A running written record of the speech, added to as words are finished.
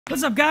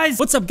What's up, guys?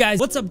 What's up, guys?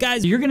 What's up,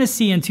 guys? You're gonna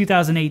see in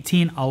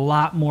 2018 a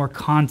lot more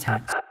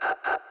content.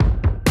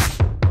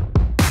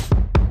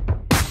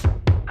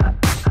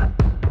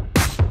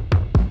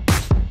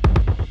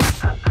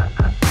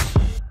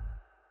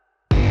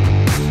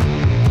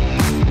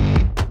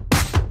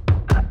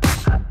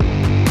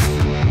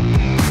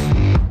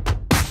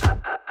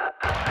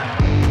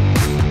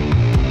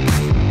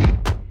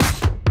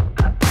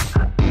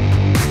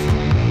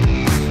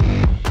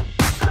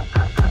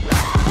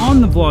 On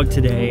the vlog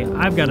today,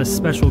 I've got a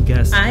special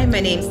guest. Hi, my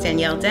name's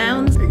Danielle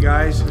Downs. Hey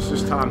guys, this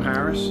is Tom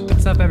Harris.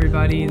 What's up,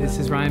 everybody? This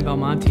is Ryan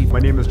Belmonte. My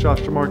name is Josh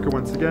DeMarco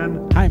once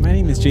again. Hi, my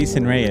name is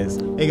Jason Reyes.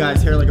 Hey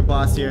guys, Hair Like a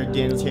Boss here,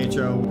 Daniel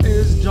Tatro. Hey,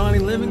 this is Johnny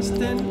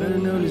Livingston, better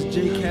known as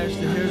J Cash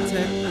the Hair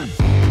Tech.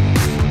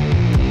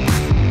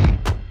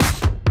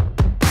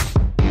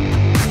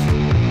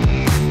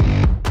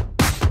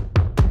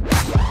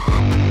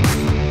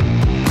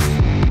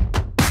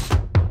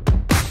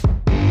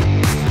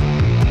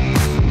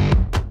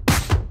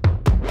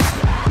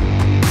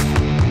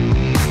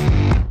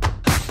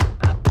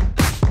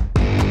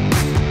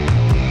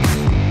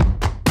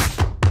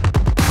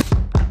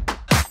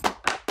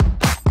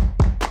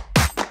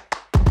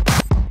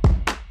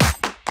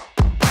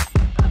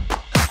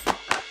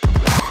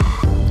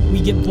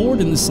 We get bored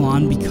in the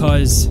salon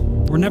because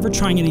we're never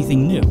trying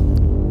anything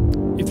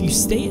new. If you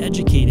stay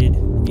educated,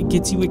 it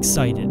gets you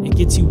excited. It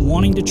gets you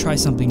wanting to try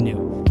something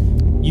new.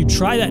 You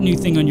try that new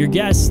thing on your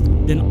guest,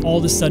 then all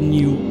of a sudden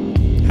you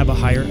have a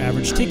higher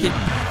average ticket.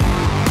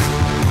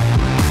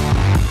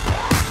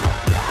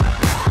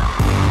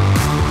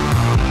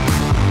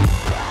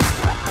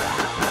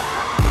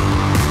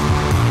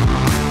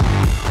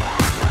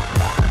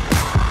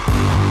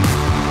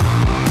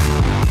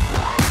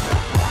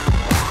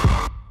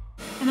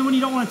 And then when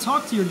you don't want to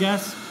talk to your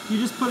guests, you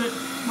just put it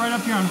right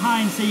up here on high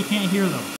and say you can't hear them.